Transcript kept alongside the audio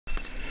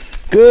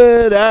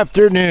Good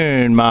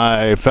afternoon,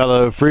 my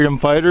fellow freedom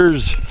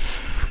fighters,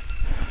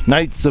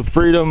 Knights of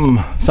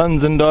Freedom,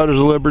 Sons and Daughters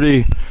of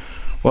Liberty.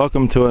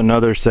 Welcome to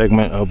another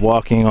segment of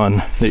walking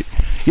on the,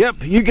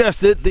 yep, you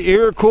guessed it, the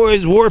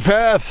Iroquois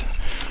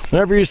warpath.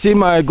 Whenever you see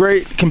my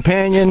great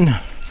companion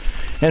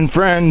and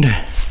friend,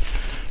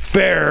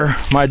 Bear,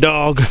 my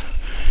dog,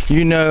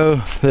 you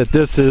know that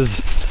this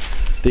is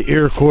the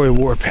Iroquois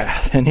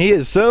warpath. And he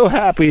is so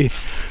happy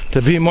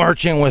to be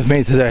marching with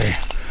me today.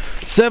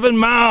 7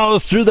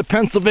 miles through the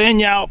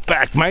Pennsylvania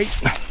outback, mate.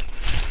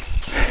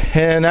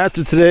 And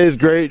after today's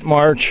great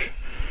march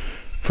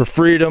for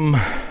freedom,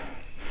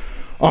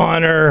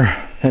 honor,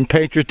 and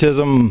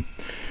patriotism,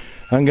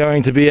 I'm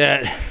going to be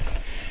at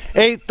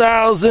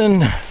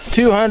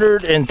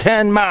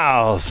 8,210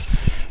 miles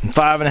in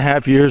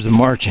 5.5 years of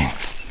marching.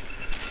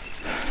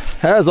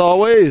 As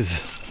always,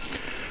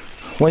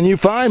 when you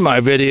find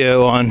my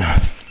video on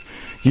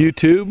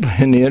YouTube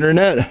and the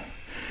internet,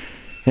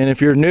 and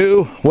if you're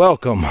new,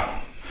 welcome.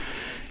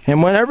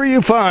 And whenever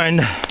you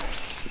find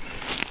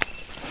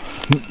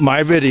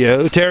my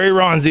video, Terry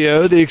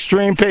Ronzio, the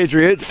Extreme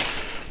Patriot,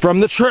 from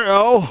the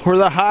trail or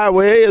the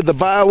highway or the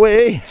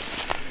byway,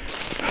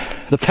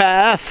 the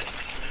path,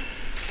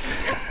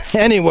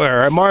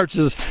 anywhere, I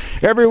marches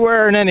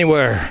everywhere and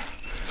anywhere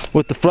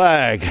with the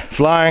flag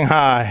flying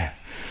high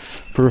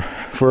for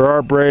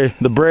our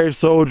the brave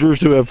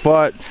soldiers who have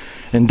fought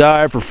and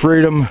died for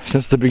freedom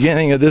since the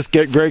beginning of this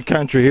great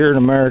country here in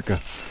America.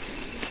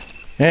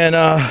 And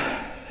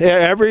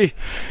yeah,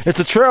 it's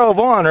a trail of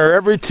honor.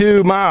 Every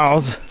 2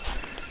 miles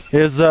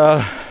is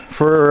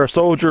for a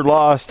soldier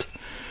lost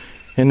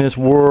in this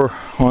war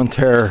on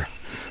terror.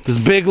 This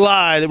big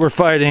lie that we're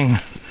fighting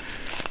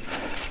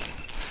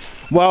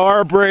while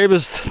our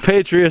bravest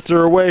patriots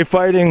are away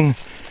fighting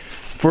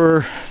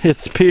for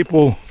its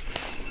people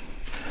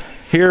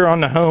here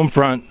on the home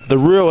front. The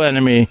real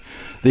enemy,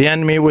 the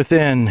enemy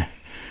within,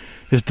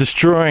 is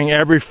destroying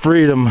every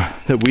freedom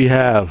that we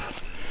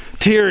have.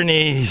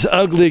 Tyranny's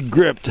ugly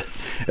grip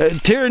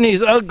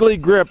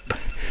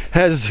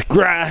has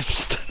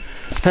grasped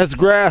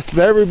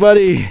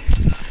everybody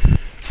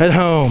at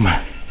home,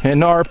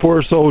 and our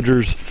poor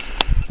soldiers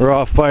are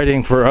off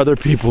fighting for other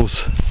people's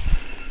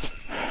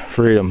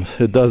freedoms.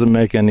 It doesn't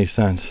make any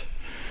sense.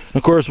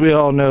 Of course, we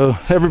all know,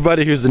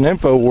 everybody who's an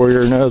info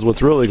warrior knows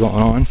what's really going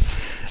on.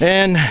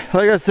 And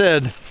like I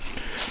said,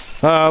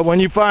 when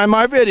you find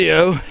my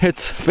video,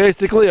 it's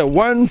basically a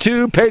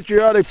 1-2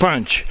 patriotic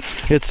punch.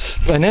 It's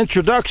an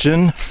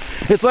introduction.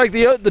 It's like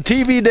the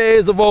TV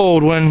days of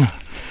old when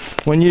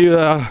you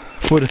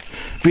would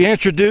be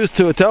introduced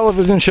to a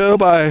television show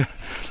by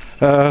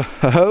a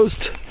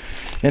host,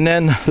 and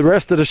then the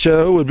rest of the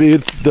show would be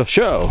the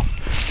show.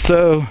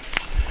 So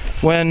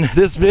when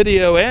this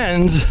video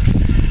ends,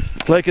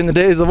 like in the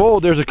days of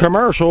old, there's a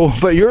commercial,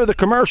 but you're the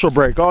commercial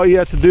break. All you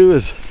have to do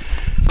is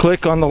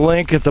click on the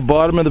link at the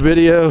bottom of the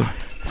video,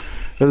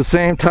 the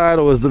same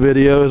title as the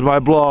video as my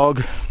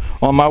blog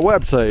on my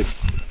website.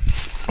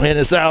 And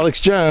it's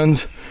Alex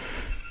Jones,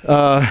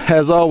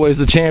 as always,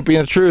 the champion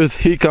of truth.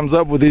 He comes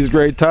up with these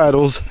great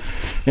titles,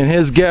 and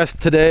his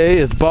guest today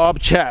is Bob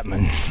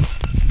Chapman,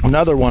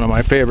 another one of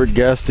my favorite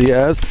guests he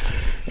has.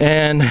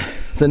 And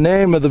the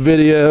name of the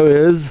video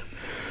is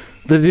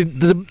the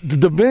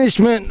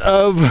Diminishment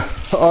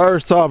of Our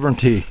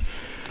Sovereignty.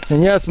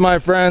 And yes, my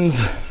friends,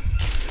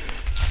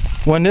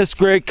 when this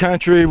great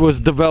country was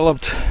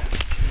developed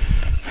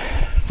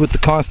with the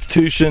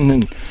Constitution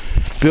and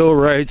Bill of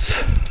Rights,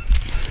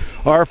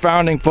 our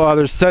founding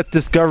fathers set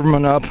this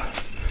government up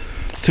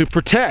to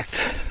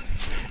protect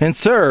and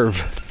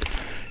serve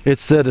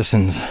its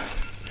citizens.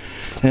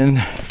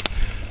 And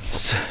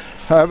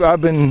I've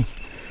been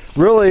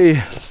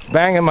really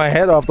banging my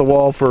head off the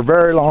wall for a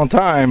very long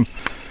time,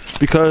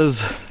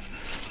 because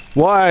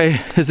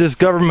why is this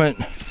government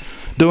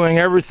doing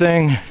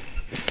everything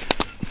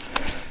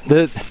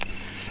this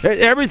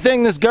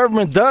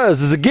government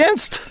does is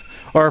against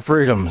our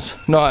freedoms,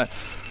 not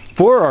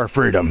for our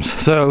freedoms?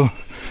 So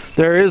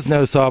there is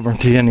no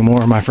sovereignty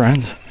anymore, my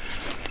friends.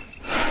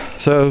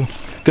 So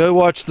go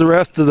watch the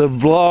rest of the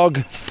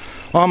vlog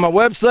on my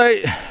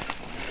website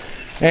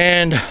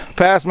and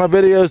pass my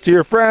videos to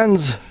your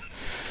friends.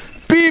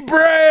 Be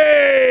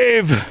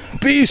brave,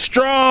 be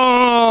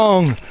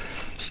strong,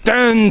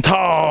 stand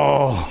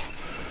tall,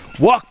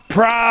 walk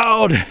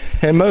proud,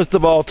 and most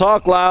of all,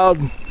 talk loud,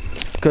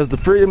 because the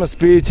freedom of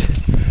speech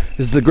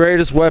is the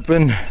greatest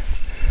weapon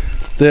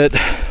that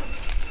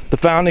the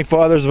founding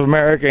fathers of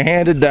America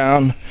handed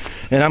down.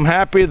 And I'm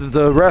happy that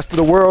the rest of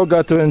the world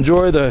got to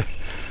enjoy the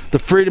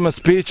freedom of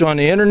speech on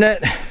the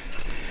internet.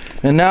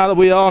 And now that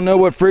we all know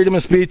what freedom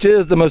of speech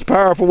is, the most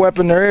powerful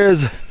weapon there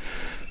is,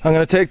 I'm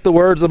going to take the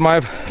words of my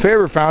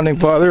favorite founding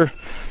father,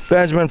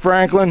 Benjamin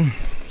Franklin.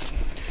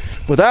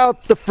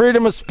 Without the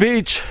freedom of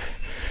speech,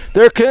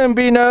 there can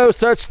be no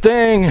such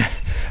thing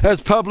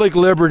as public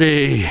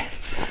liberty.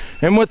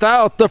 And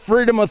without the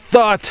freedom of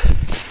thought,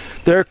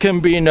 there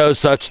can be no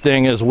such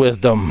thing as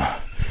wisdom.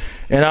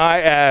 And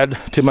I add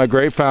to my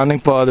great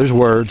founding father's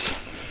words,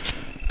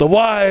 The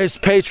wise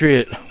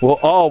patriot will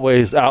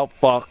always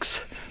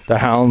outfox the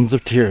hounds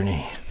of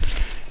tyranny.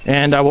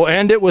 And I will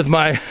end it with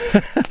my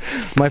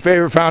my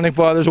favorite founding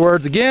father's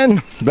words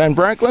again, Ben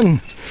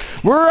Franklin.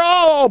 We're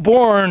all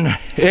born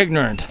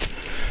ignorant,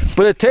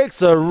 but it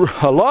takes a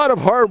lot of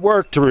hard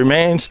work to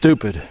remain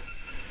stupid.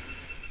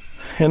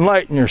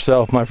 Enlighten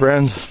yourself, my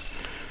friends.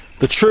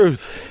 The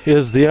truth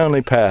is the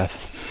only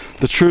path.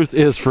 The truth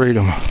is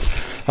freedom.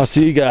 I'll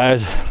see you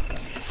guys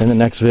in the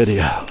next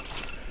video.